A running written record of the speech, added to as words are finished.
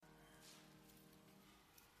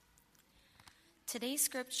Today's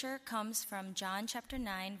scripture comes from John chapter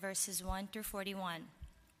 9, verses 1 through 41.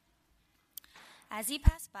 As he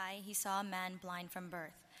passed by, he saw a man blind from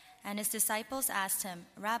birth, and his disciples asked him,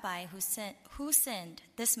 "Rabbi, who sinned,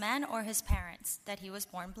 this man or his parents, that he was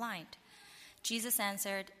born blind?" Jesus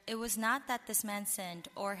answered, "It was not that this man sinned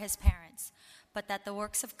or his parents, but that the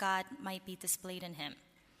works of God might be displayed in him.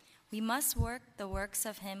 We must work the works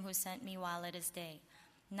of him who sent me while it is day.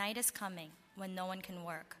 Night is coming, when no one can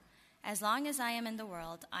work. As long as I am in the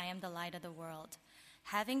world, I am the light of the world."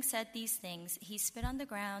 Having said these things, he spit on the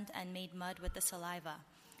ground and made mud with the saliva.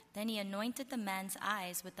 Then he anointed the man's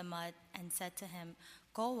eyes with the mud and said to him,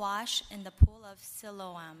 "Go wash in the pool of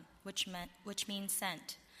Siloam," which means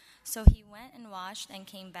sent. So he went and washed and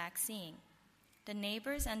came back seeing. The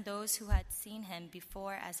neighbors and those who had seen him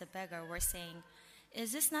before as a beggar were saying,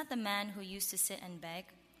 "Is this not the man who used to sit and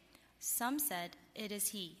beg?" Some said, "It is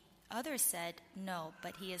he." Others said, "No,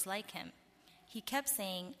 but he is like him." He kept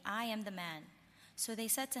saying, "I am the man." So they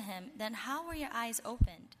said to him, "Then how were your eyes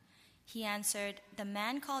opened?" He answered, "The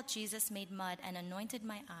man called Jesus made mud and anointed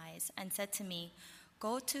my eyes and said to me,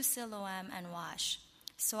 'Go to Siloam and wash.'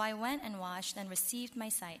 So I went and washed and received my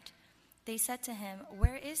sight." They said to him,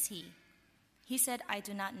 "Where is he?" He said, "I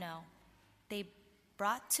do not know." They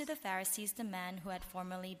brought to the Pharisees the man who had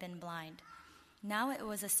formerly been blind. Now it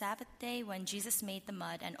was a Sabbath day when Jesus made the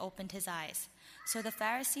mud and opened his eyes. So the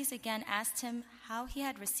Pharisees again asked him how he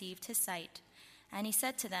had received his sight. And he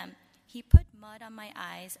said to them, "He put mud on my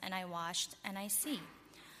eyes, and I washed, and I see."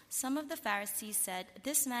 Some of the Pharisees said,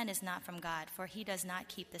 "This man is not from God, for he does not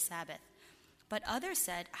keep the Sabbath." But others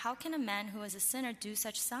said, "How can a man who is a sinner do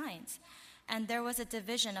such signs?" And there was a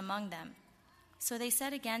division among them. So they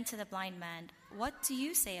said again to the blind man, "What do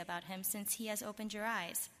you say about him, since he has opened your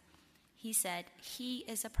eyes?" He said, "He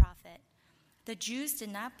is a prophet." The Jews did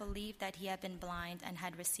not believe that he had been blind and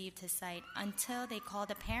had received his sight until they called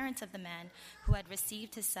the parents of the man who had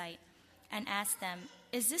received his sight and asked them,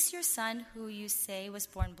 "Is this your son who you say was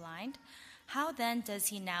born blind? How then does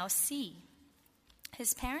he now see?"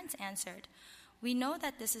 His parents answered, "We know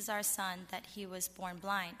that this is our son, that he was born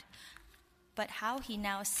blind. But how he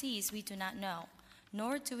now sees we do not know,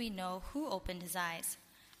 nor do we know who opened his eyes.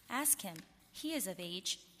 Ask him. He is of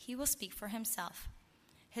age. He will speak for himself."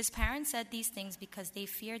 His parents said these things because they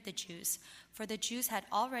feared the Jews, for the Jews had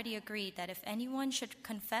already agreed that if anyone should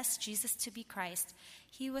confess Jesus to be Christ,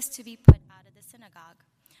 he was to be put out of the synagogue.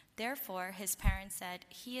 Therefore his parents said,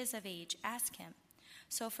 "He is of age. Ask him."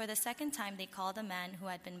 So for the second time they called a man who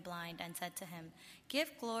had been blind and said to him,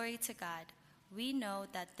 "Give glory to God. We know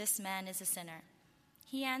that this man is a sinner."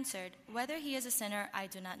 He answered, "Whether he is a sinner, I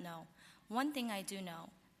do not know. One thing I do know,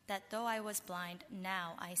 that though I was blind,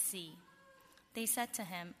 now I see." They said to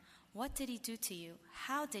him, "What did he do to you?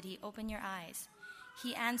 How did he open your eyes?"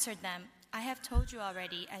 He answered them, "I have told you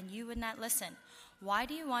already, and you would not listen. Why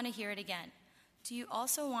do you want to hear it again? Do you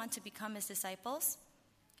also want to become his disciples?"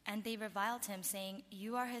 And they reviled him, saying,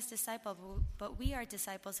 "You are his disciple, but we are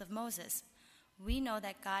disciples of Moses. We know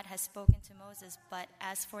that God has spoken to Moses, but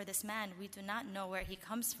as for this man, we do not know where he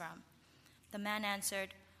comes from." The man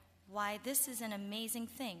answered, "Why, this is an amazing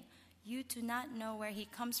thing. You do not know where he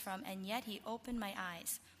comes from, and yet he opened my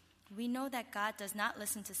eyes. We know that God does not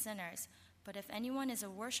listen to sinners, but if anyone is a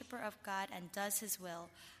worshiper of God and does his will,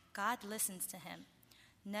 God listens to him.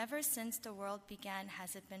 Never since the world began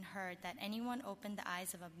has it been heard that anyone opened the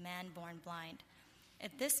eyes of a man born blind.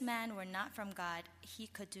 If this man were not from God, he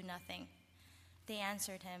could do nothing." They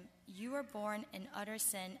answered him, "You were born in utter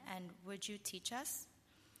sin, and would you teach us?"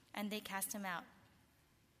 And they cast him out.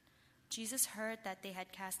 Jesus heard that they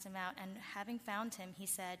had cast him out, and having found him, he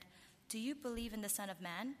said, "Do you believe in the Son of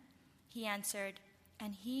Man?" He answered,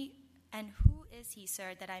 And who is he,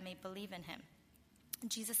 sir, that I may believe in him?"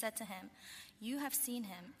 Jesus said to him, "You have seen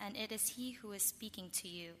him, and it is he who is speaking to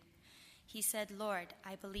you." He said, "Lord,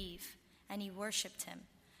 I believe," and he worshipped him.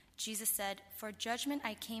 Jesus said, "For judgment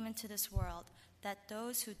I came into this world, that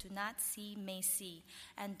those who do not see may see,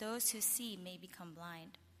 and those who see may become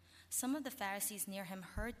blind." Some of the Pharisees near him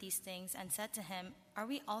heard these things and said to him, "Are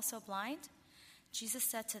we also blind?" Jesus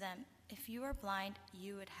said to them, "If you were blind,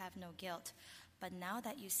 you would have no guilt. But now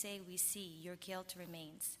that you say we see, your guilt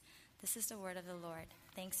remains." This is the word of the Lord.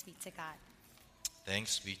 Thanks be to God.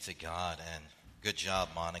 Thanks be to God, and good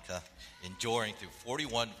job, Monica, enduring through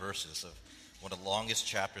 41 verses of one of the longest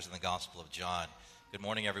chapters in the Gospel of John. Good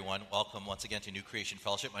morning, everyone. Welcome once again to New Creation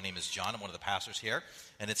Fellowship. My name is John. I'm one of the pastors here,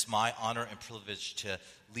 and it's my honor and privilege to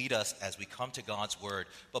lead us as we come to God's Word.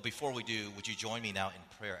 But before we do, would you join me now in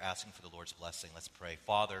prayer, asking for the Lord's blessing? Let's pray.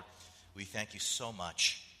 Father, we thank you so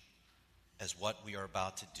much as what we are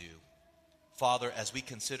about to do Father, as we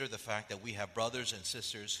consider the fact that we have brothers and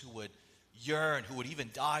sisters who would yearn, who would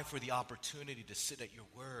even die for the opportunity to sit at your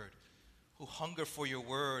word, who hunger for your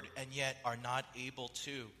word and yet are not able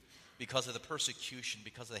to because of the persecution,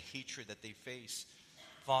 because of the hatred that they face.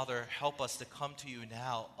 Father, help us to come to you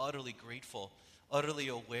now utterly grateful, utterly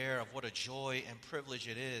aware of what a joy and privilege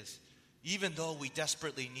it is. Even though we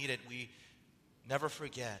desperately need it, we never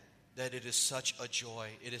forget that it is such a joy,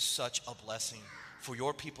 it is such a blessing for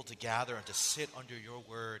your people to gather and to sit under your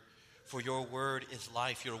word. For your word is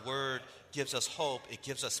life. Your word gives us hope. It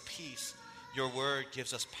gives us peace. Your word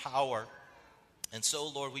gives us power. And so,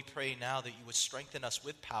 Lord, we pray now that you would strengthen us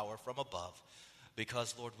with power from above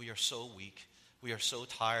because, Lord, we are so weak. We are so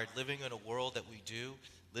tired living in a world that we do,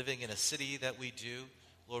 living in a city that we do.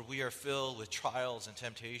 Lord, we are filled with trials and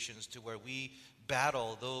temptations to where we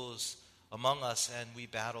battle those among us and we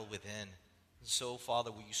battle within. So,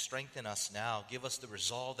 Father, will you strengthen us now? Give us the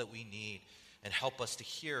resolve that we need and help us to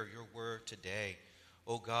hear your word today.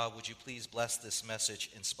 Oh God, would you please bless this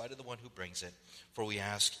message in spite of the one who brings it? For we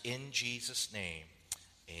ask in Jesus' name,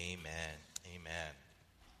 amen. Amen.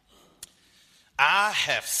 I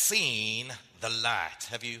have seen the light.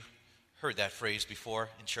 Have you heard that phrase before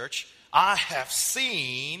in church? I have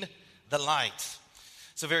seen the light.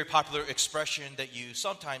 It's a very popular expression that you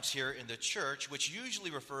sometimes hear in the church, which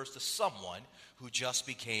usually refers to someone who just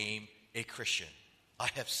became a Christian. I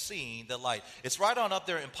have seen the light. It's right on up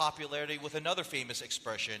there in popularity with another famous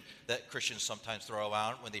expression that Christians sometimes throw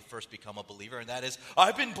out when they first become a believer, and that is,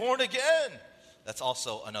 I've been born again. That's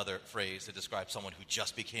also another phrase to describe someone who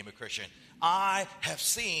just became a Christian. I have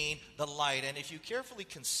seen the light. And if you carefully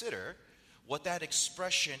consider what that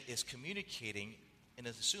expression is communicating in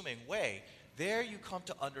an assuming way, there you come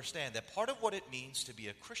to understand that part of what it means to be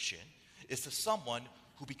a Christian is to someone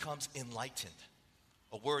who becomes enlightened.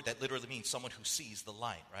 A word that literally means someone who sees the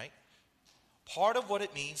light, right? Part of what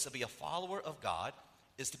it means to be a follower of God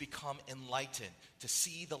is to become enlightened, to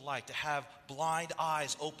see the light, to have blind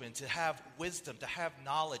eyes open, to have wisdom, to have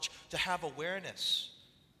knowledge, to have awareness.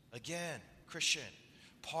 Again, Christian,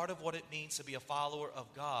 part of what it means to be a follower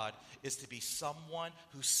of God is to be someone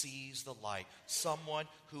who sees the light, someone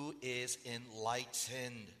who is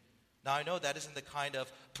enlightened. Now, I know that isn't the kind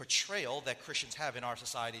of portrayal that Christians have in our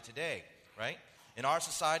society today, right? In our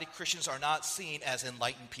society, Christians are not seen as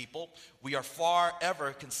enlightened people. We are far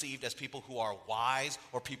ever conceived as people who are wise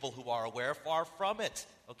or people who are aware. Far from it,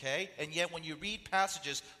 okay? And yet when you read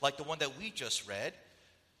passages like the one that we just read,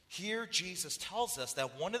 here Jesus tells us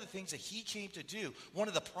that one of the things that he came to do, one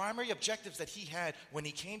of the primary objectives that he had when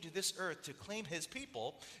he came to this earth to claim his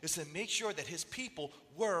people, is to make sure that his people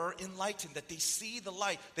were enlightened, that they see the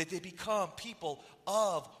light, that they become people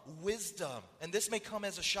of wisdom. And this may come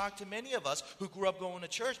as a shock to many of us who grew up going to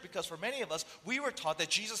church, because for many of us, we were taught that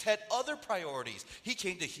Jesus had other priorities. He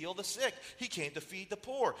came to heal the sick. He came to feed the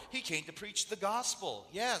poor. He came to preach the gospel.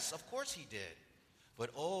 Yes, of course he did. But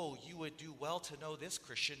oh, you would do well to know this,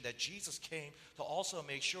 Christian, that Jesus came to also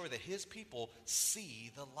make sure that his people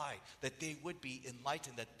see the light, that they would be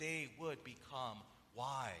enlightened, that they would become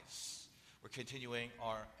wise. We're continuing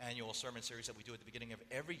our annual sermon series that we do at the beginning of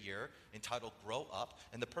every year entitled Grow Up.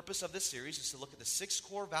 And the purpose of this series is to look at the 6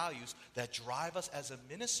 core values that drive us as a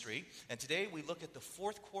ministry. And today we look at the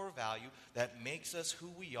 4th core value that makes us who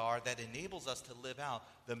we are, that enables us to live out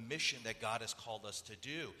the mission that God has called us to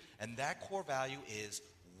do. And that core value is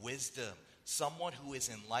wisdom. Someone who is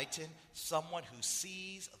enlightened, someone who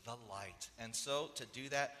sees the light. And so to do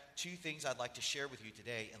that, 2 things I'd like to share with you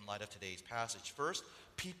today in light of today's passage. First,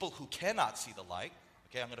 people who cannot see the light.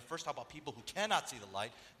 Okay, I'm going to first talk about people who cannot see the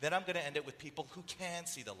light. Then I'm going to end it with people who can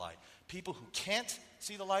see the light. People who can't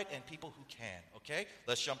see the light and people who can. Okay,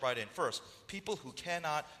 let's jump right in. First, people who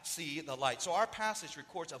cannot see the light. So our passage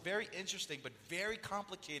records a very interesting but very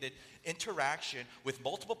complicated interaction with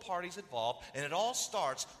multiple parties involved. And it all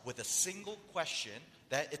starts with a single question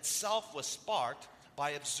that itself was sparked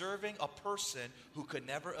by observing a person who could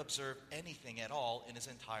never observe anything at all in his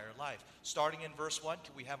entire life. Starting in verse 1,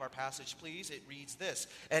 can we have our passage, please? It reads this: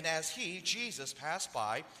 And as he, Jesus, passed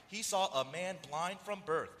by, he saw a man blind from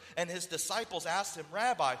birth. And his disciples asked him,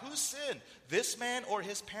 Rabbi, who sinned, this man or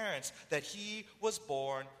his parents, that he was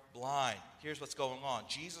born blind? Here's what's going on.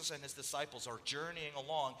 Jesus and his disciples are journeying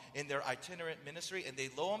along in their itinerant ministry, and they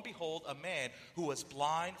lo and behold a man who was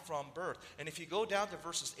blind from birth. And if you go down to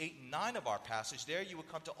verses 8 and 9 of our passage, there you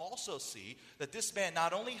would come to also see that this man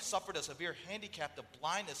not only suffered a severe handicap of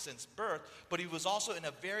blindness since birth, but he was also in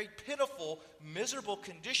a very pitiful, miserable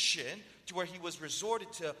condition to where he was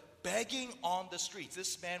resorted to begging on the streets.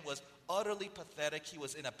 This man was utterly pathetic. He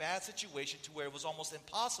was in a bad situation to where it was almost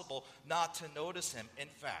impossible not to notice him. In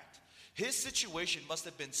fact, His situation must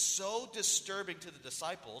have been so disturbing to the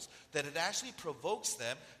disciples that it actually provokes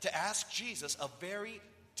them to ask Jesus a very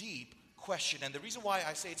deep question. And the reason why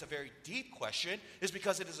I say it's a very deep question is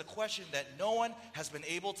because it is a question that no one has been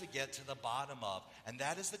able to get to the bottom of. And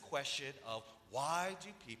that is the question of, why do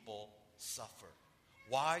people suffer?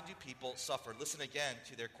 Why do people suffer? Listen again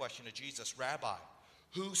to their question to Jesus. Rabbi,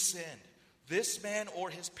 who sinned, this man or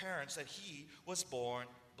his parents, that he was born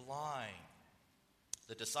blind?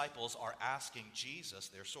 The disciples are asking Jesus,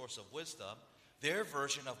 their source of wisdom, their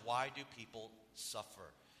version of why do people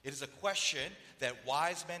suffer. It is a question that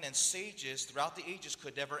wise men and sages throughout the ages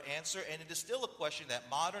could never answer, and it is still a question that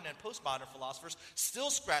modern and postmodern philosophers still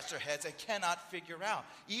scratch their heads and cannot figure out.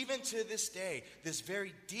 Even to this day, this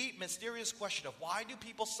very deep, mysterious question of why do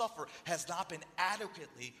people suffer has not been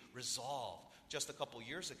adequately resolved. Just a couple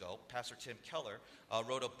years ago, Pastor Tim Keller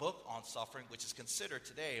wrote a book on suffering, which is considered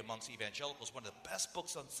today amongst evangelicals one of the best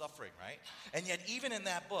books on suffering, right? And yet, even in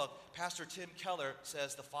that book, Pastor Tim Keller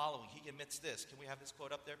says the following. He admits this. Can we have this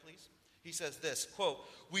quote up there, please? He says this, quote,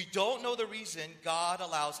 "We don't know the reason God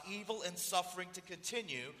allows evil and suffering to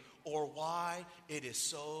continue or why it is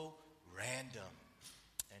so random,"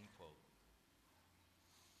 end quote.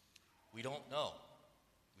 We don't know.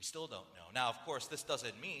 We still don't know. Now, of course, this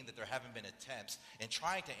doesn't mean that there haven't been attempts in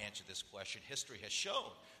trying to answer this question. History has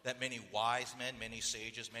shown that many wise men, many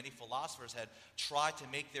sages, many philosophers had tried to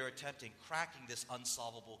make their attempt in cracking this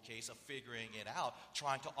unsolvable case of figuring it out,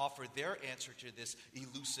 trying to offer their answer to this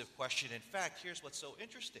elusive question. In fact, here's what's so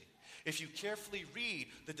interesting. If you carefully read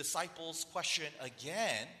the disciples' question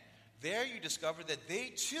again, there you discover that they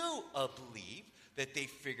too believe that they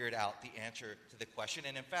figured out the answer to the question.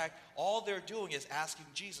 And in fact, all they're doing is asking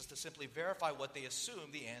Jesus to simply verify what they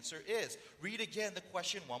assume the answer is. Read again the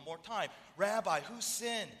question one more time. Rabbi, who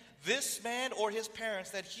sinned, this man or his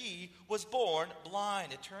parents, that he was born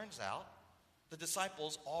blind? It turns out the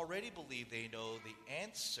disciples already believe they know the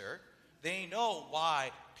answer. They know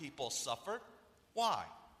why people suffer. Why?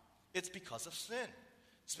 It's because of sin.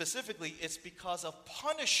 Specifically, it's because of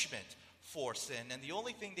punishment for sin. And the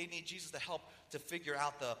only thing they need Jesus to help to figure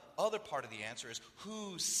out the other part of the answer is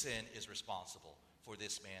whose sin is responsible for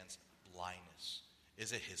this man's blindness.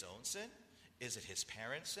 Is it his own sin? Is it his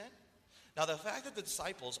parents' sin? Now, the fact that the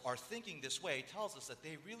disciples are thinking this way tells us that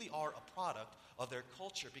they really are a product of their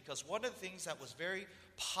culture, because one of the things that was very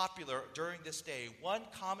popular during this day, one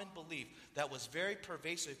common belief that was very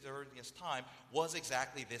pervasive during this time, was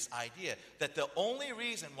exactly this idea, that the only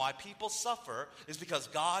reason why people suffer is because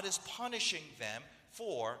God is punishing them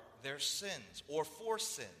for their sins, or for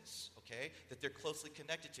sins, okay, that they're closely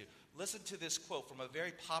connected to. Listen to this quote from a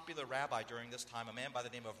very popular rabbi during this time, a man by the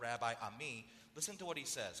name of Rabbi Ami. Listen to what he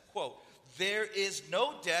says, quote, "There is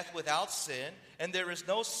no death without sin, and there is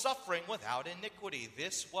no suffering without iniquity."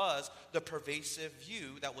 This was the pervasive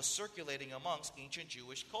view that was circulating amongst ancient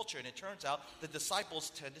Jewish culture. And it turns out the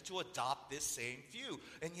disciples tended to adopt this same view.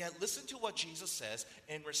 And yet, listen to what Jesus says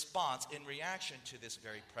in response, in reaction to this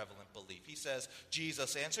very prevalent belief. He says,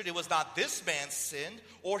 Jesus answered, "It was not this man's sin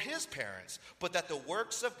or his parents, but that the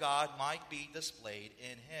works of God might be displayed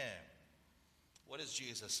in him." What is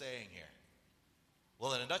Jesus saying here?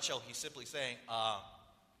 Well, in a nutshell, he's simply saying,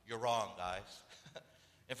 you're wrong, guys.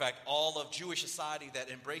 In fact, all of Jewish society that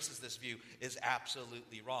embraces this view is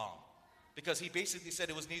absolutely wrong. Because he basically said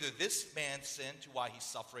it was neither this man's sin to why he's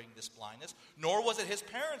suffering this blindness, nor was it his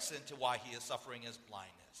parents' sin to why he is suffering his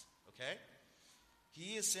blindness. Okay?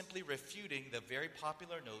 He is simply refuting the very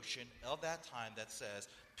popular notion of that time that says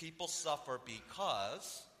people suffer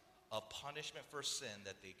because of punishment for sin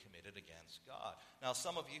that they committed against God. Now,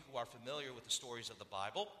 some of you who are familiar with the stories of the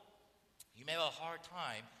Bible, you may have a hard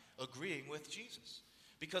time agreeing with Jesus.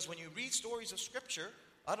 Because when you read stories of Scripture,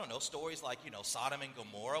 I don't know, stories like, Sodom and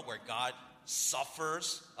Gomorrah, where God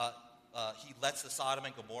suffers, he lets the Sodom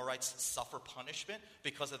and Gomorrites suffer punishment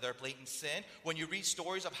because of their blatant sin. When you read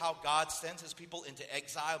stories of how God sends his people into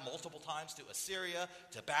exile multiple times to Assyria,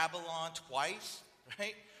 to Babylon twice,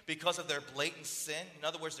 right? Because of their blatant sin. In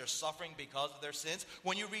other words, they're suffering because of their sins.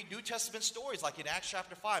 When you read New Testament stories, like in Acts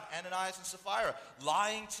chapter 5, Ananias and Sapphira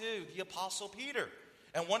lying to the Apostle Peter.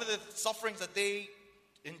 And one of the sufferings that they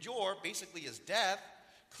endure basically is death.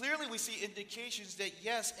 Clearly we see indications that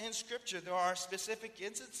yes, in Scripture there are specific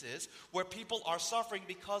instances where people are suffering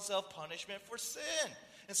because of punishment for sin.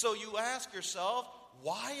 And so you ask yourself,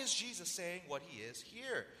 why is Jesus saying what he is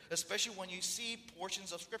here? Especially when you see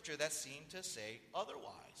portions of Scripture that seem to say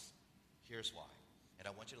otherwise. Here's why, and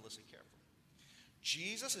I want you to listen carefully.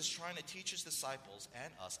 Jesus is trying to teach his disciples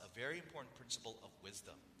and us a very important principle of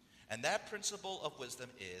wisdom. And that principle of wisdom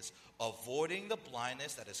is avoiding the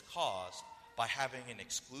blindness that is caused by having an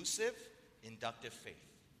exclusive, inductive faith.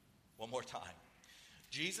 One more time.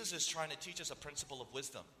 Jesus is trying to teach us a principle of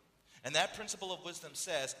wisdom. And that principle of wisdom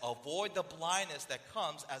says, avoid the blindness that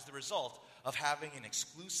comes as the result of having an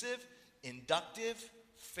exclusive, inductive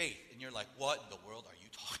faith. And you're like, what in the world are you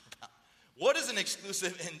talking about? What is an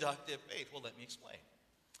exclusive, inductive faith? Well, let me explain.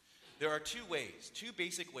 There are two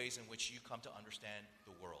basic ways in which you come to understand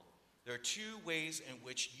the world. There are two ways in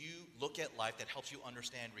which you look at life that helps you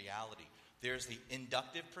understand reality. There's the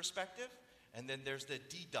inductive perspective, and then there's the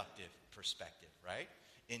deductive perspective, right?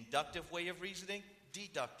 Inductive way of reasoning,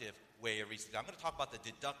 deductive way of reasoning. I'm going to talk about the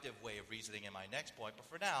deductive way of reasoning in my next point, but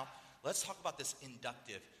for now, let's talk about this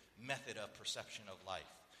inductive method of perception of life.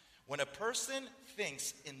 When a person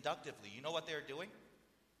thinks inductively, you know what they're doing?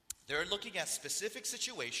 They're looking at specific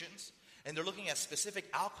situations, and they're looking at specific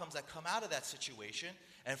outcomes that come out of that situation,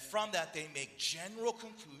 and from that they make general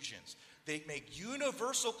conclusions. They make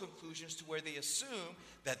universal conclusions to where they assume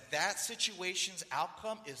that that situation's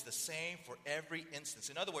outcome is the same for every instance.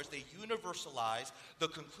 In other words, they universalize the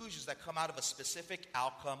conclusions that come out of a specific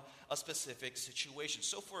outcome, a specific situation.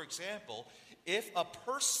 So, for example, if a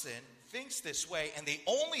person thinks this way and they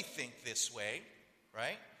only think this way,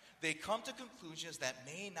 right? They come to conclusions that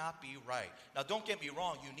may not be right. Now, don't get me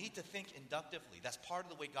wrong. You need to think inductively. That's part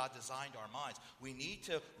of the way God designed our minds. We need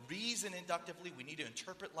to reason inductively. We need to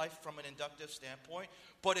interpret life from an inductive standpoint.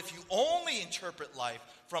 But if you only interpret life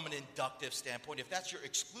from an inductive standpoint, if that's your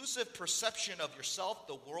exclusive perception of yourself,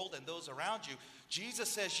 the world, and those around you, Jesus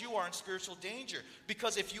says you are in spiritual danger.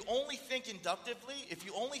 Because if you only think inductively, if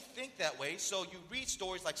you only think that way, so you read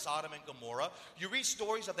stories like Sodom and Gomorrah, you read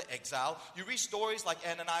stories of the exile, you read stories like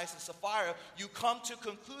Ananias and Sapphira, you come to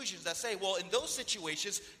conclusions that say, well, in those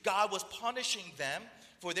situations, God was punishing them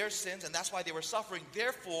for their sins, and that's why they were suffering.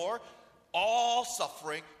 Therefore, all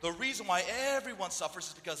suffering, the reason why everyone suffers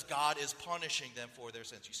is because God is punishing them for their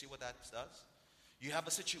sins. You see what that does? You have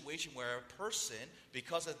a situation where a person,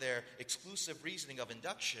 because of their exclusive reasoning of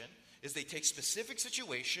induction, is they take specific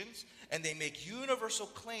situations and they make universal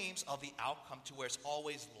claims of the outcome to where it's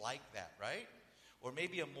always like that, right? Or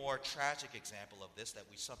maybe a more tragic example of this that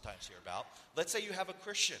we sometimes hear about. Let's say you have a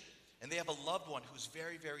Christian and they have a loved one who's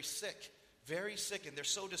very, very sick, and they're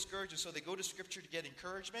so discouraged, and so they go to Scripture to get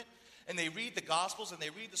encouragement, and they read the Gospels and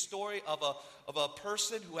they read the story of a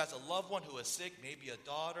person who has a loved one who is sick, maybe a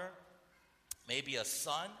daughter, maybe a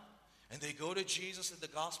son, and they go to Jesus in the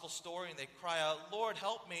gospel story and they cry out, Lord,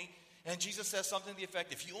 help me. And Jesus says something to the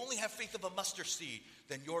effect, if you only have faith of a mustard seed,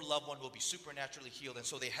 then your loved one will be supernaturally healed. And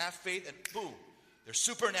so they have faith and boom, they're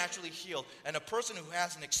supernaturally healed. And a person who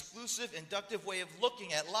has an exclusive, inductive way of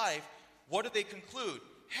looking at life, what do they conclude?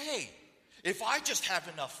 Hey, if I just have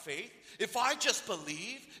enough faith, if I just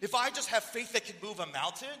believe, if I just have faith that can move a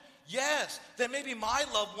mountain, yes, then maybe my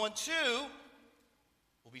loved one too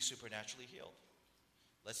will be supernaturally healed.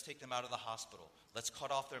 Let's take them out of the hospital. Let's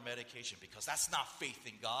cut off their medication because that's not faith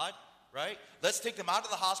in God, right? Let's take them out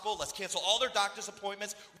of the hospital. Let's cancel all their doctor's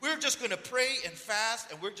appointments. We're just going to pray and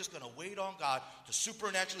fast, and we're just going to wait on God to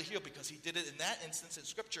supernaturally heal because he did it in that instance in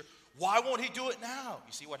Scripture. Why won't he do it now?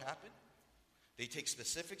 You see what happened? They take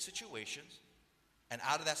specific situations, and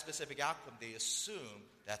out of that specific outcome, they assume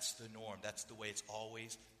that's the norm. That's the way it's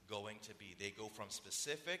always going to be. They go from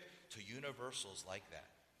specific to universals like that,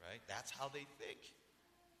 right? That's how they think.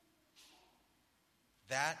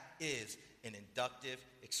 That is an inductive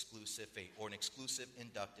exclusive faith, or an exclusive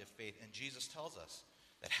inductive faith. And Jesus tells us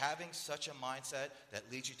that having such a mindset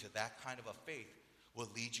that leads you to that kind of a faith will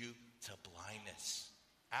lead you to blindness,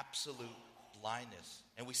 absolute blindness.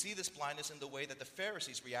 And we see this blindness in the way that the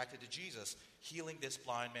Pharisees reacted to Jesus healing this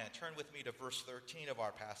blind man. Turn with me to verse 13 of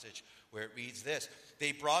our passage, where it reads this.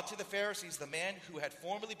 They brought to the Pharisees the man who had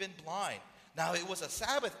formerly been blind. Now it was a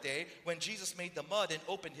Sabbath day when Jesus made the mud and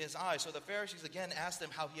opened his eyes. So the Pharisees again asked him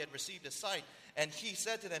how he had received his sight. And he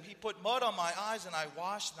said to them, he put mud on my eyes and I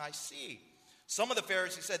washed and I see. Some of the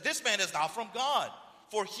Pharisees said, this man is not from God,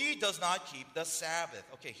 for he does not keep the Sabbath.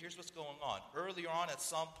 Okay, here's what's going on. Earlier on at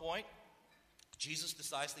some point, Jesus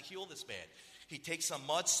decides to heal this man. He takes some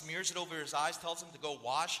mud, smears it over his eyes, tells him to go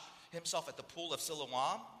wash himself at the pool of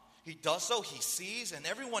Siloam. He does so, he sees, and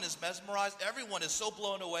everyone is mesmerized. Everyone is so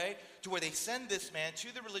blown away to where they send this man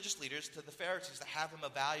to the religious leaders, to the Pharisees, to have him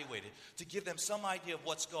evaluated, to give them some idea of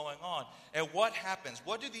what's going on. And what happens?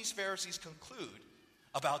 What do these Pharisees conclude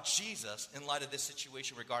about Jesus in light of this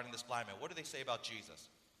situation regarding this blind man? What do they say about Jesus?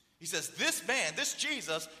 He says, this man, this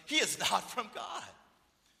Jesus, he is not from God.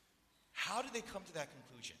 How did they come to that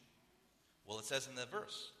conclusion? Well, it says in the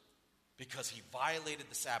verse, because he violated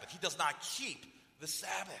the Sabbath. He does not keep the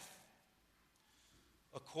Sabbath.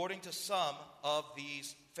 According to some of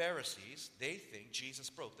these Pharisees, they think Jesus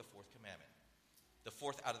broke the fourth commandment. The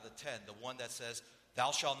fourth out of the 10, the one that says,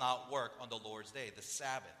 thou shalt not work on the Lord's day, the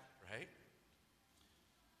Sabbath, right?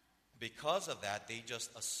 Because of that, they just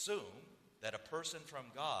assume that a person from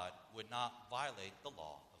God would not violate the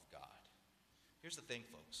law of God. Here's the thing,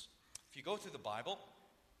 folks. If you go through the Bible,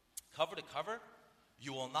 cover to cover,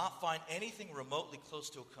 you will not find anything remotely close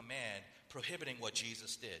to a command prohibiting what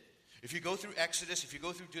Jesus did. If you go through Exodus, if you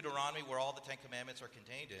go through Deuteronomy, where all the Ten Commandments are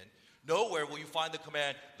contained in, nowhere will you find the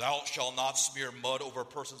command, thou shalt not smear mud over a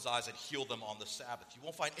person's eyes and heal them on the Sabbath. You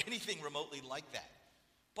won't find anything remotely like that.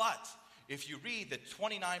 But if you read the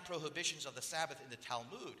 29 prohibitions of the Sabbath in the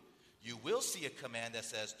Talmud, you will see a command that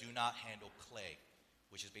says, do not handle clay,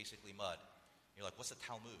 which is basically mud. You're like, what's the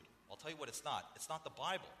Talmud? I'll tell you what it's not. It's not the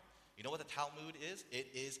Bible. You know what the Talmud is? It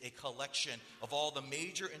is a collection of all the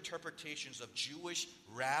major interpretations of Jewish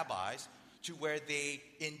rabbis to where they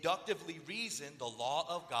inductively reason the law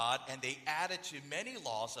of God, and they added to many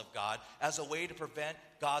laws of God as a way to prevent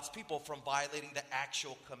God's people from violating the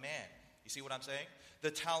actual command. You see what I'm saying? The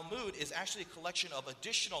Talmud is actually a collection of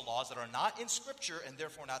additional laws that are not in Scripture and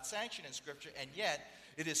therefore not sanctioned in Scripture, and yet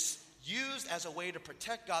it is used as a way to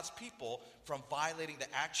protect God's people from violating the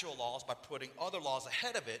actual laws by putting other laws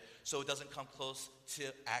ahead of it so it doesn't come close to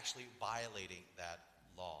actually violating that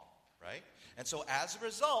law, right? And so as a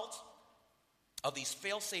result of these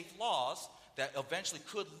fail-safe laws that eventually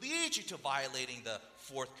could lead you to violating the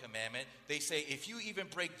fourth commandment, they say if you even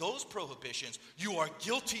break those prohibitions, you are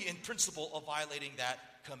guilty in principle of violating that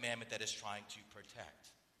commandment that is trying to protect,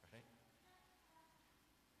 right?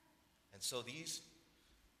 And so these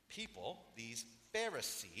people, these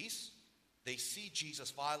Pharisees, they see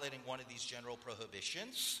Jesus violating one of these general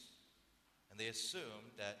prohibitions, and they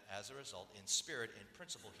assume that as a result, in spirit, in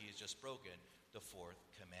principle, he has just broken the fourth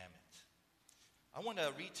commandment. I want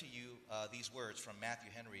to read to you these words from Matthew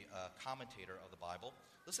Henry, a commentator of the Bible.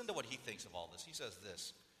 Listen to what he thinks of all this. He says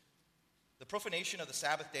this: the profanation of the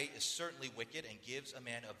Sabbath day is certainly wicked and gives a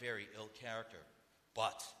man a very ill character.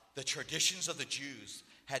 But the traditions of the Jews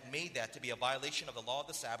had made that to be a violation of the law of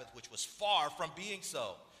the Sabbath, which was far from being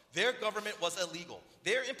so. Their government was illegal.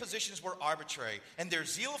 Their impositions were arbitrary, and their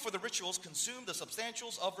zeal for the rituals consumed the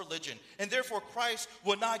substantials of religion. And therefore Christ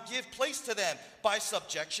would not give place to them by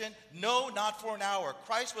subjection. No, not for an hour.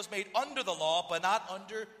 Christ was made under the law, but not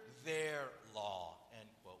under their law. And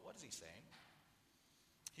well, what is he saying?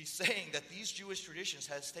 He's saying that these Jewish traditions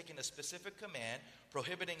has taken a specific command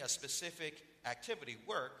prohibiting a specific activity,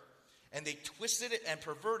 work, and they twisted it and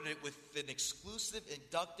perverted it with an exclusive,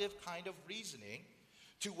 inductive kind of reasoning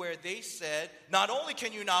to where they said, not only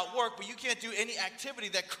can you not work, but you can't do any activity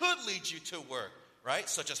that could lead you to work, right?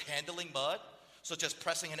 Such as handling mud, such as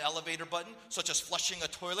pressing an elevator button, such as flushing a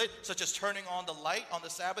toilet, such as turning on the light on the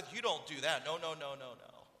Sabbath. You don't do that. No,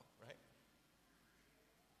 right?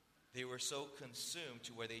 They were so consumed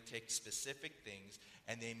to where they take specific things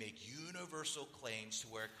and they make universal claims to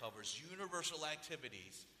where it covers universal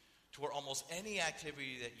activities, to where almost any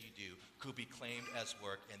activity that you do could be claimed as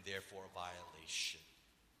work and therefore a violation.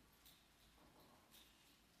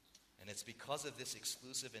 And it's because of this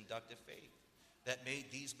exclusive inductive faith that made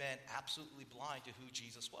these men absolutely blind to who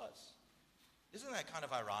Jesus was. Isn't that kind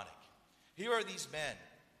of ironic? Here are these men,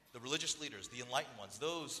 the religious leaders, the enlightened ones,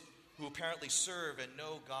 those who apparently serve and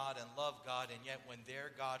know God and love God, and yet when their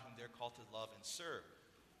God, whom they're called to love and serve,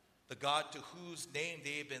 the God to whose name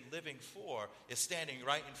they've been living for, is standing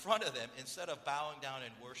right in front of them, instead of bowing down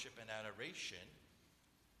in worship and adoration,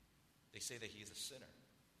 they say that he is a sinner.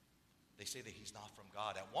 They say that he's not from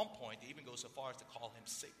God. At one point, they even go so far as to call him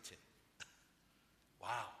Satan.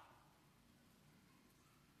 Wow.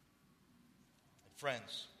 And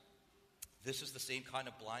friends, this is the same kind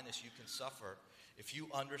of blindness you can suffer if you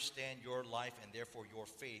understand your life and therefore your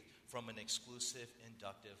faith from an exclusive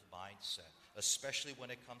inductive mindset, especially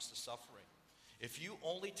when it comes to suffering. If you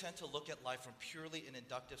only tend to look at life from purely an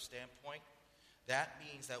inductive standpoint, that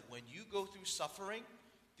means that when you go through suffering,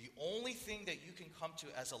 the only thing that you can come to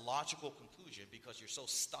as a logical conclusion, because you're so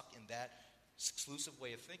stuck in that exclusive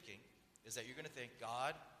way of thinking, is that you're going to think,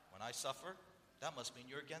 God, when I suffer, that must mean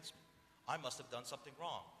you're against me. I must have done something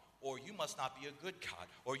wrong. Or you must not be a good God.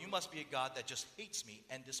 Or you must be a God that just hates me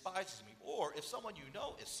and despises me. Or if someone you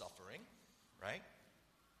know is suffering, right,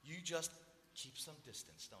 you just keep some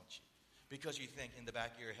distance, don't you? Because you think in the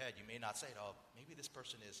back of your head, you may not say, oh, maybe this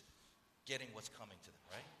person is getting what's coming to them,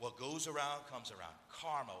 right? What goes around comes around.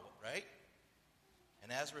 Karma, right?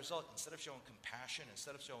 And as a result, instead of showing compassion,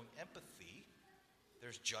 instead of showing empathy,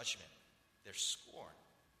 there's judgment. There's scorn.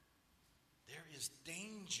 There is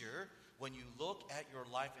danger when you look at your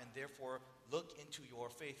life and therefore look into your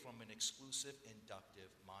faith from an exclusive,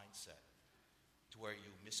 inductive mindset, to where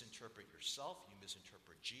you misinterpret yourself, you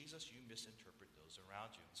misinterpret Jesus, you misinterpret those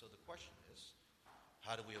around you. And so the question is,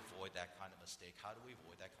 how do we avoid that kind of mistake? How do we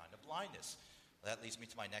avoid that kind of blindness? Well, that leads me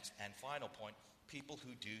to my next and final point, people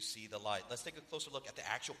who do see the light. Let's take a closer look at the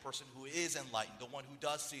actual person who is enlightened, the one who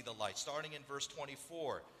does see the light. Starting in verse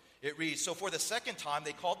 24, it reads, "So for the second time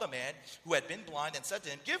they called the man who had been blind and said to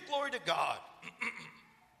him, 'Give glory to God.'"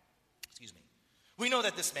 Excuse me. "We know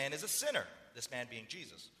that this man is a sinner," this man being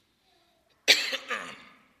Jesus.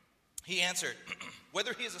 He answered,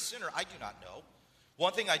 "Whether he is a sinner, I do not know.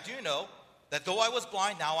 One thing I do know, that though I was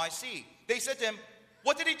blind, now I see." They said to him,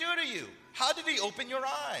 "What did he do to you? How did he open your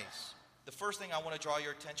eyes?" The first thing I want to draw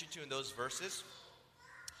your attention to in those verses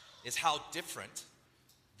is how different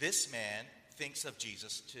this man thinks of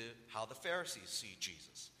Jesus to how the Pharisees see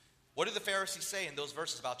Jesus. What do the Pharisees say in those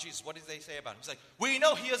verses about Jesus? What do they say about him? He's like, "We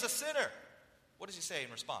know he is a sinner." What does he say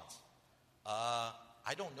in response?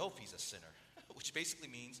 "I don't know if he's a sinner," which basically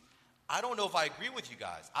means, I don't know if I agree with you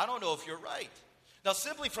guys. I don't know if you're right. Now,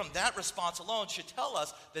 simply from that response alone should tell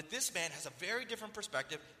us that this man has a very different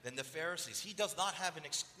perspective than the Pharisees. He does not have an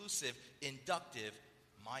exclusive inductive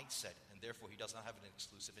mindset, and therefore he does not have an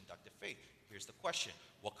exclusive inductive faith. Here's the question.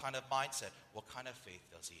 What kind of mindset, what kind of faith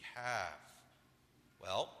does he have?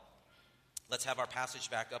 Well, let's have our passage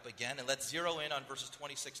back up again, and let's zero in on verses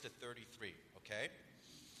 26 to 33, okay?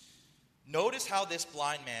 Notice how this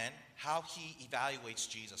blind man, how he evaluates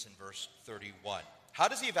Jesus in verse 31. How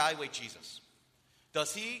does he evaluate Jesus?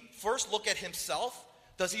 Does he first look at himself?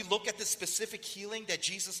 Does he look at the specific healing that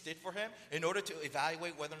Jesus did for him in order to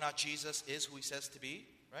evaluate whether or not Jesus is who he says to be,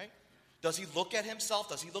 right? Does he look at himself?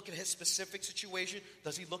 Does he look at his specific situation?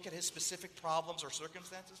 Does he look at his specific problems or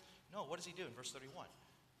circumstances? No, what does he do in verse 31?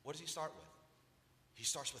 What does he start with? He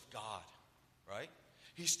starts with God, right?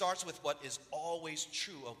 He starts with what is always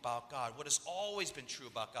true about God, what has always been true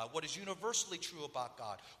about God, what is universally true about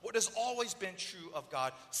God, what has always been true of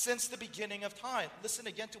God since the beginning of time. Listen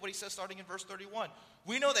again to what he says starting in verse 31.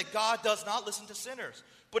 "We know that God does not listen to sinners,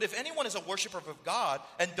 but if anyone is a worshiper of God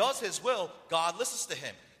and does his will, God listens to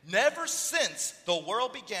him. Never since the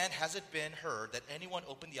world began has it been heard that anyone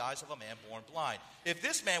opened the eyes of a man born blind. If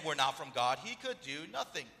this man were not from God, he could do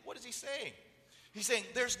nothing." What is he saying? He's saying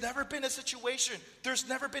there's never been a situation, there's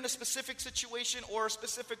never been a specific situation or a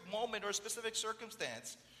specific moment or a specific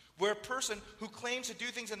circumstance where a person who claims to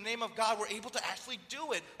do things in the name of God were able to actually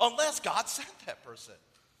do it unless God sent that person.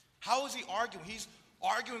 How is he arguing? He's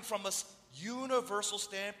arguing from a universal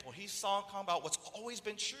standpoint. He's talking about what's always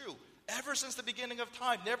been true ever since the beginning of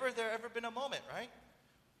time. Never there ever been a moment, right,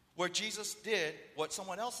 where Jesus did what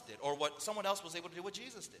someone else did or what someone else was able to do what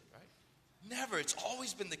Jesus did, right? Never. It's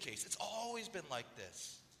always been the case. It's always been like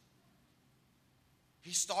this.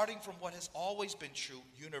 He's starting from what has always been true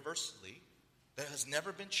universally, that has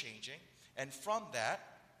never been changing, and from that,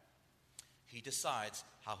 he decides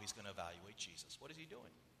how he's going to evaluate Jesus. What is he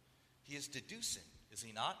doing? He is deducing, is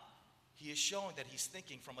he not? He is showing that he's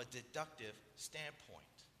thinking from a deductive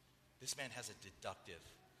standpoint. This man has a deductive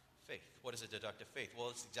faith. What is a deductive faith? Well,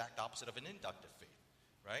 it's the exact opposite of an inductive faith.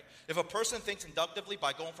 Right? If a person thinks inductively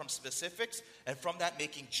by going from specifics and from that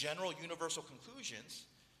making general universal conclusions,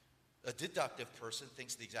 a deductive person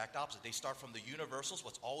thinks the exact opposite. They start from the universals,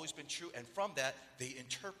 what's always been true, and from that they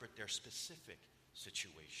interpret their specific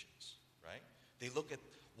situations. Right? They look at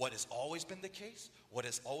what has always been the case, what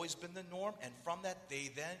has always been the norm, and from that they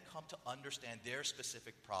then come to understand their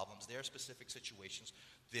specific problems, their specific situations,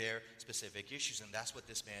 their specific issues. And that's what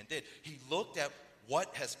this man did. He looked at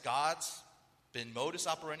what has God's been modus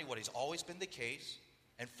operandi, what has always been the case,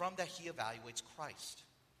 and from that he evaluates Christ.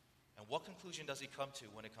 And what conclusion does he come to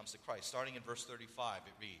when it comes to Christ? Starting in verse 35,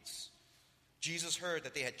 it reads, "Jesus heard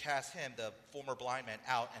that they had cast him, the former blind man,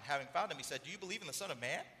 out, and having found him, he said, 'Do you believe in the Son of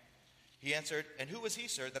Man?' He answered, 'And who is he,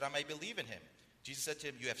 sir, that I may believe in him?' Jesus said to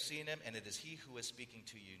him, 'You have seen him, and it is he who is speaking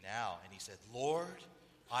to you now.' And he said, 'Lord,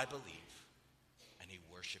 I believe.' And he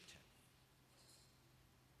worshipped him."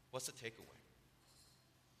 What's the takeaway?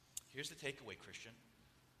 Here's the takeaway, Christian.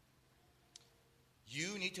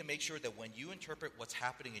 You need to make sure that when you interpret what's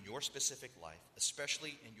happening in your specific life,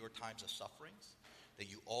 especially in your times of sufferings, that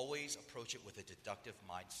you always approach it with a deductive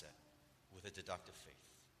mindset, with a deductive faith.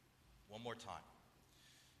 One more time.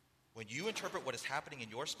 When you interpret what is happening in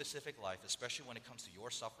your specific life, especially when it comes to your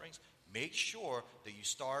sufferings, make sure that you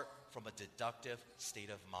start from a deductive state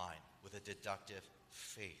of mind, with a deductive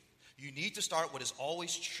faith. You need to start what is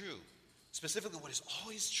always true, specifically what is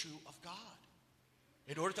always true of God,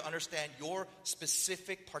 in order to understand your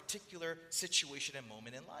specific particular situation and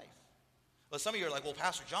moment in life. Well, some of you are like, "Well,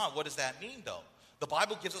 Pastor John, what does that mean though?" The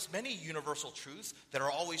Bible gives us many universal truths that are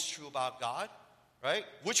always true about God, right?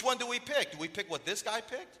 Which one do we pick? Do we pick what this guy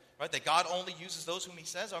picked, right? That God only uses those whom he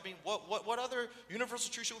says? I mean, what other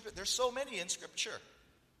universal truths should we pick? There's so many in Scripture.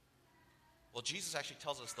 Well, Jesus actually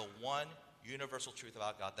tells us the one universal truth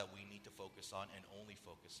about God that we need to focus on and only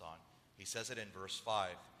focus on. He says it in verse 5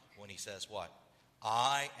 when he says what?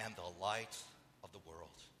 I am the light of the world.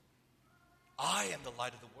 I am the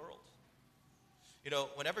light of the world. You know,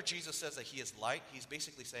 whenever Jesus says that he is light, he's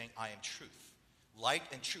basically saying, I am truth. Light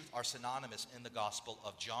and truth are synonymous in the Gospel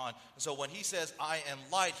of John. And so when he says, I am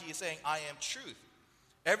light, he is saying, I am truth.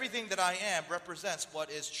 Everything that I am represents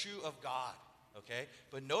what is true of God. Okay?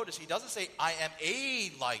 But notice, he doesn't say, I am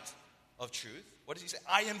a light of truth. What does he say?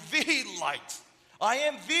 I am the light. I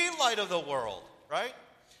am the light of the world. Right?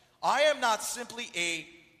 I am not simply a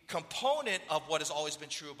component of what has always been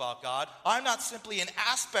true about God. I'm not simply an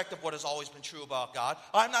aspect of what has always been true about God.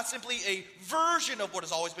 I'm not simply a version of what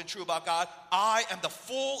has always been true about God. I am the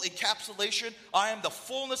full encapsulation. I am the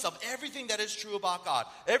fullness of everything that is true about God.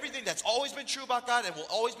 Everything that's always been true about God and will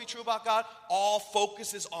always be true about God, all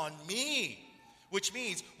focuses on me. Which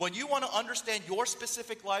means when you want to understand your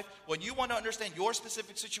specific life, when you want to understand your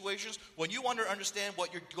specific situations, when you want to understand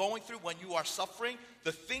what you're going through, when you are suffering,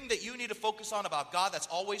 the thing that you need to focus on about God that's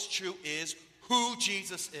always true is who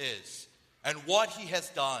Jesus is and what he has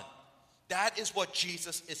done. That is what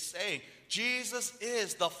Jesus is saying. Jesus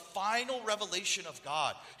is the final revelation of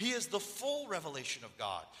God. He is the full revelation of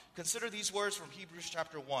God. Consider these words from Hebrews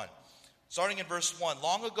chapter 1. Starting in verse 1,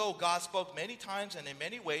 long ago God spoke many times and in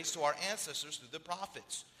many ways to our ancestors through the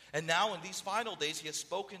prophets. And now in these final days he has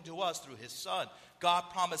spoken to us through his Son. God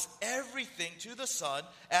promised everything to the Son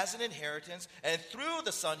as an inheritance, and through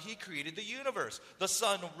the Son he created the universe. The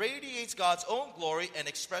Son radiates God's own glory and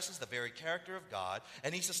expresses the very character of God,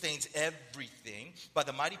 and he sustains everything by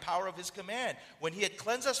the mighty power of his command. When he had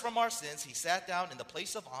cleansed us from our sins, he sat down in the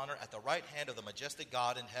place of honor at the right hand of the majestic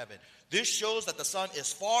God in heaven. This shows that the Son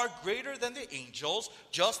is far greater than the angels,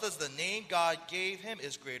 just as the name God gave him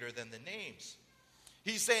is greater than the names.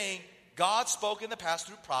 He's saying God spoke in the past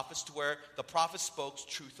through prophets to where the prophets spoke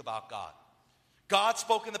truth about God. God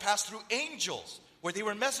spoke in the past through angels where they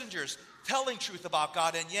were messengers telling truth about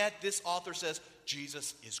God. And yet this author says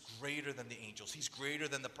Jesus is greater than the angels. He's greater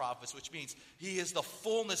than the prophets, which means he is the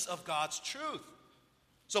fullness of God's truth.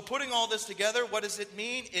 So putting all this together, what does it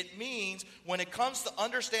mean? It means when it comes to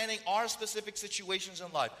understanding our specific situations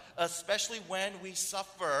in life, especially when we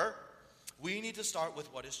suffer, we need to start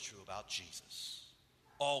with what is true about Jesus.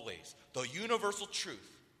 Always. The universal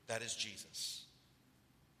truth, that is Jesus.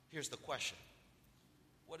 Here's the question.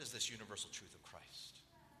 What is this universal truth of Christ?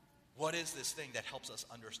 What is this thing that helps us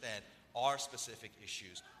understand our specific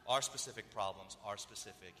issues, our specific problems, our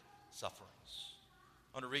specific sufferings?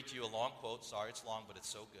 I want to read to you a long quote. Sorry it's long, but it's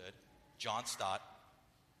so good. John Stott.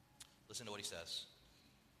 Listen to what he says.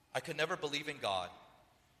 I could never believe in God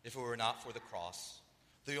if it were not for the cross.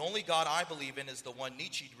 The only God I believe in is the one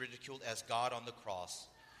Nietzsche ridiculed as God on the cross.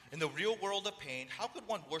 In the real world of pain, how could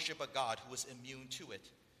one worship a God who was immune to it?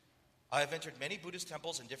 I have entered many Buddhist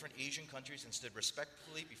temples in different Asian countries and stood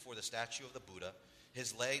respectfully before the statue of the Buddha,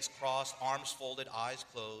 his legs crossed, arms folded, eyes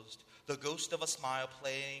closed, the ghost of a smile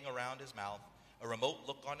playing around his mouth, a remote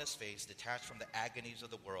look on his face detached from the agonies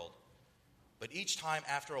of the world. But each time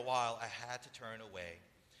after a while, I had to turn away.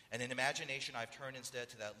 And in imagination, I've turned instead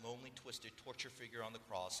to that lonely, twisted torture figure on the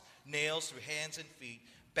cross, nails through hands and feet,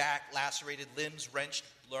 back lacerated, limbs wrenched,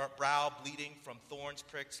 brow bleeding from thorns,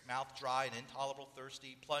 pricks, mouth dry and intolerable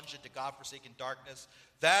thirsty, plunged into God-forsaken darkness.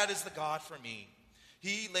 That is the God for me.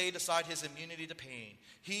 He laid aside his immunity to pain.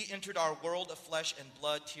 He entered our world of flesh and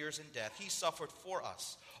blood, tears and death. He suffered for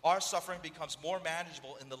us. Our suffering becomes more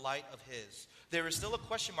manageable in the light of his. There is still a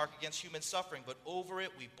question mark against human suffering, but over it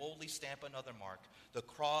we boldly stamp another mark, the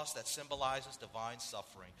cross that symbolizes divine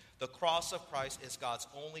suffering. The cross of Christ is God's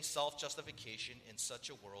only self-justification in such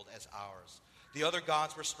a world as ours. The other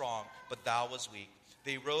gods were strong, but thou was weak.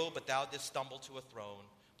 They rode, but thou didst stumble to a throne.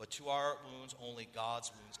 But to our wounds only God's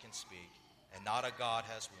wounds can speak. And not a God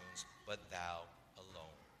has wounds, but thou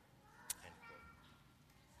alone. End quote.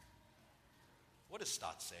 What is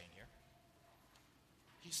Stott saying here?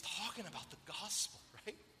 He's talking about the gospel,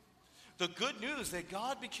 right? The good news that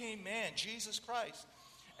God became man, Jesus Christ.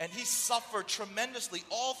 And he suffered tremendously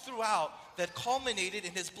all throughout that culminated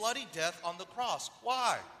in his bloody death on the cross.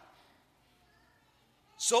 Why?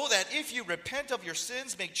 So that if you repent of your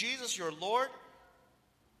sins, make Jesus your Lord,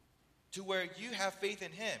 to where you have faith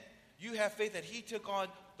in him. You have faith that he took on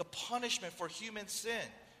the punishment for human sin,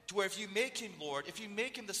 to where if you make him Lord, if you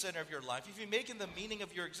make him the center of your life, if you make him the meaning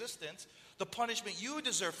of your existence, the punishment you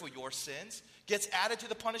deserve for your sins gets added to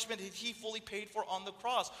the punishment that he fully paid for on the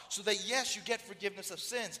cross. So that yes, you get forgiveness of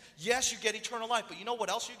sins. Yes, you get eternal life. But you know what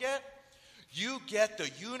else you get? You get the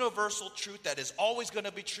universal truth that is always going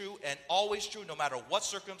to be true and always true no matter what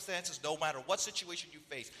circumstances, no matter what situation you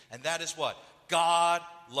face. And that is what? God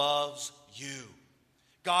loves you.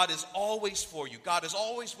 God is always for you. God is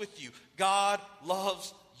always with you. God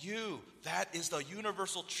loves you. That is the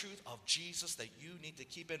universal truth of Jesus that you need to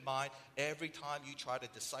keep in mind every time you try to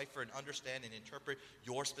decipher and understand and interpret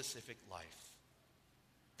your specific life.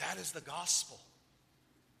 That is the gospel.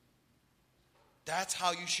 That's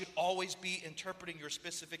how you should always be interpreting your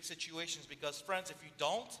specific situations. Because, friends, if you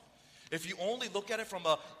don't, if you only look at it from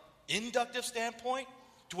an inductive standpoint,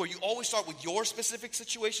 to where you always start with your specific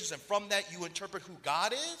situations, and from that you interpret who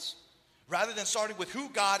God is, rather than starting with who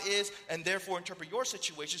God is and therefore interpret your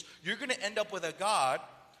situations, you're going to end up with a God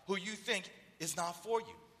who you think is not for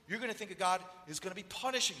you. You're going to think a God is going to be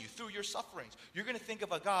punishing you through your sufferings. You're going to think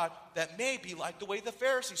of a God that may be like the way the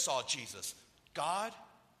Pharisees saw Jesus. God,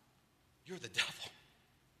 you're the devil.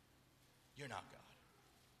 You're not God.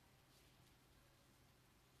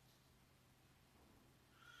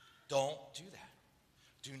 Don't do that.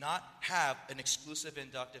 Do not have an exclusive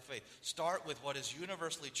inductive faith. Start with what is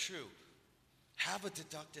universally true. Have a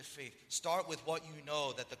deductive faith. Start with what you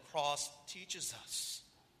know that the cross teaches us.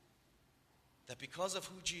 That because of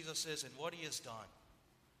who Jesus is and what he has done,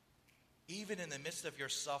 even in the midst of your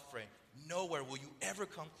suffering, nowhere will you ever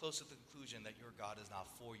come close to the conclusion that your God is not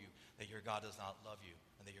for you, that your God does not love you,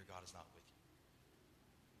 and that your God is not with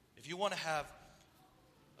you. If you want to have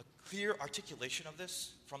a clear articulation of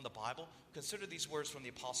this from the Bible, consider these words from the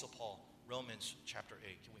Apostle Paul, Romans chapter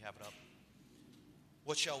 8. Can we have it up?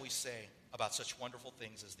 What shall we say about such wonderful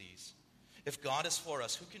things as these? If God is for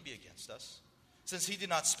us, who can be against us? Since he did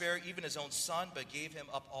not spare even his own son, but gave him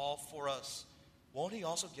up all for us, won't he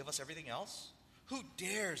also give us everything else? Who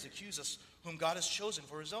dares accuse us whom God has chosen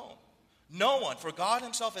for his own? No one, for God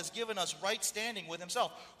himself has given us right standing with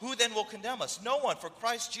himself. Who then will condemn us? No one, for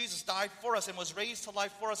Christ Jesus died for us and was raised to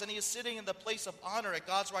life for us, and he is sitting in the place of honor at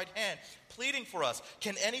God's right hand, pleading for us.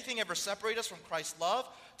 Can anything ever separate us from Christ's love?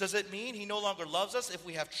 Does it mean he no longer loves us if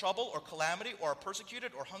we have trouble or calamity or are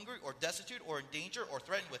persecuted or hungry or destitute or in danger or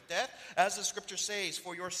threatened with death? As the scripture says,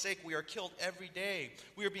 for your sake we are killed every day.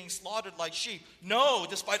 We are being slaughtered like sheep. No,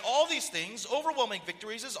 despite all these things, overwhelming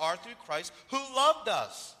victories is ours through Christ who loved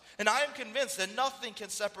us. And I am convinced that nothing can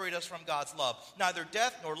separate us from God's love. Neither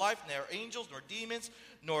death, nor life, nor angels, nor demons,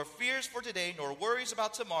 nor fears for today, nor worries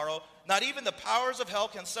about tomorrow. Not even the powers of hell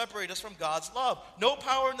can separate us from God's love. No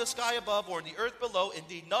power in the sky above or in the earth below,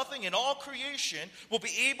 indeed nothing in all creation, will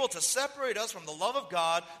be able to separate us from the love of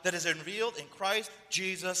God that is revealed in Christ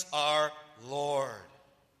Jesus our Lord.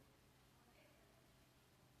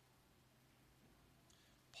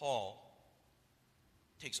 Paul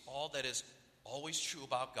takes all that is always true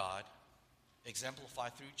about God,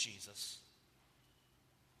 exemplified through Jesus,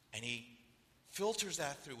 and he filters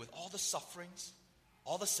that through with all the sufferings,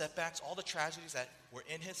 all the setbacks, all the tragedies that were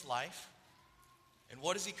in his life. And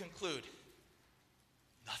what does he conclude?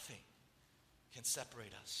 Nothing can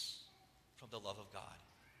separate us from the love of God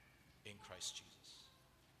in Christ Jesus.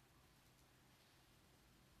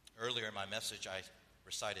 Earlier in my message, I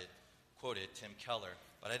quoted Tim Keller,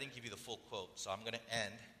 but I didn't give you the full quote, so I'm going to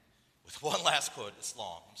end with one last quote. It's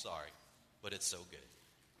long, I'm sorry, but it's so good.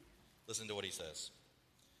 Listen to what he says.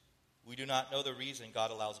 We do not know the reason God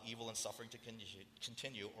allows evil and suffering to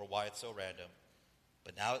continue or why it's so random,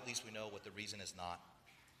 but now at least we know what the reason is not.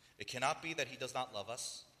 It cannot be that he does not love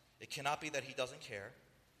us. It cannot be that he doesn't care.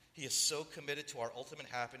 He is so committed to our ultimate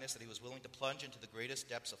happiness that he was willing to plunge into the greatest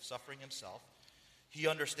depths of suffering himself. He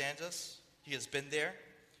understands us. He has been there,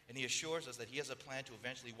 and he assures us that he has a plan to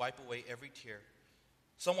eventually wipe away every tear.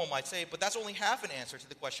 Someone might say, but that's only half an answer to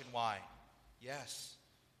the question why. Yes,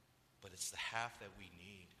 but it's the half that we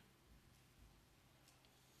need.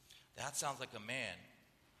 That sounds like a man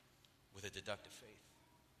with a deductive faith.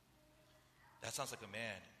 That sounds like a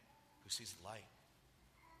man who sees the light.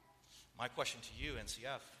 My question to you,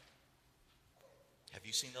 NCF, have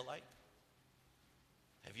you seen the light?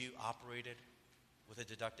 Have you operated with a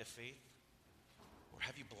deductive faith? Or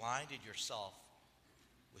have you blinded yourself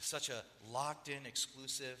with such a locked-in,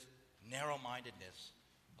 exclusive, narrow-mindedness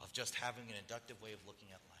of just having an inductive way of looking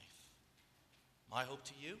at life? My hope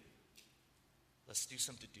to you, let's do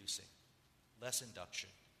some deducing, less induction,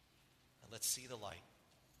 and let's see the light,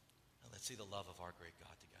 and let's see the love of our great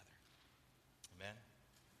God together. Amen?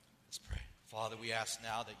 Let's pray. Father, we ask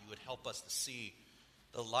now that you would help us to see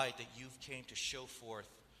the light that you've came to show forth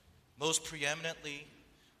most preeminently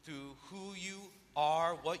through who you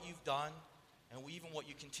are, what you've done, and even what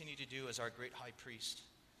you continue to do as our great high priest.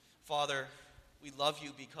 Father, we love you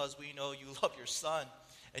because we know you love your Son.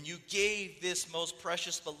 And you gave this most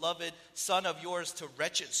precious, beloved Son of yours to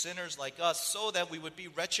wretched sinners like us so that we would be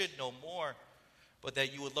wretched no more, but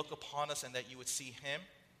that you would look upon us and that you would see him,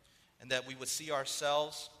 and that we would see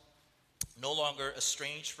ourselves no longer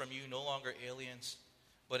estranged from you, no longer aliens,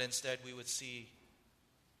 but instead we would see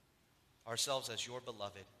ourselves as your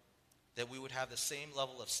beloved, that we would have the same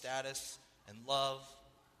level of status and love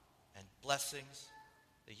and blessings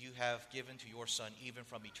that you have given to your Son even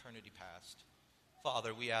from eternity past.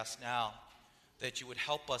 Father, we ask now that you would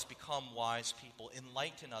help us become wise people,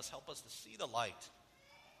 enlighten us, help us to see the light,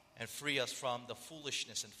 and free us from the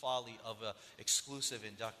foolishness and folly of an exclusive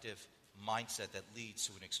inductive mindset that leads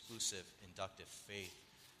to an exclusive inductive faith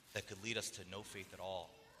that could lead us to no faith at all.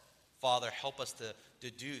 Father, help us to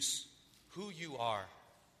deduce who you are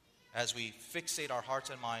as we fixate our hearts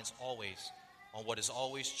and minds always on what is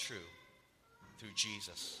always true through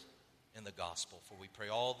Jesus in the gospel. For we pray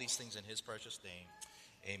all these things in his precious name.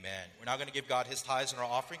 Amen. We're now going to give God his tithes and our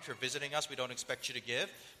offering. If you're visiting us, we don't expect you to give.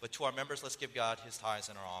 But to our members, let's give God his tithes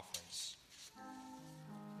and our offerings.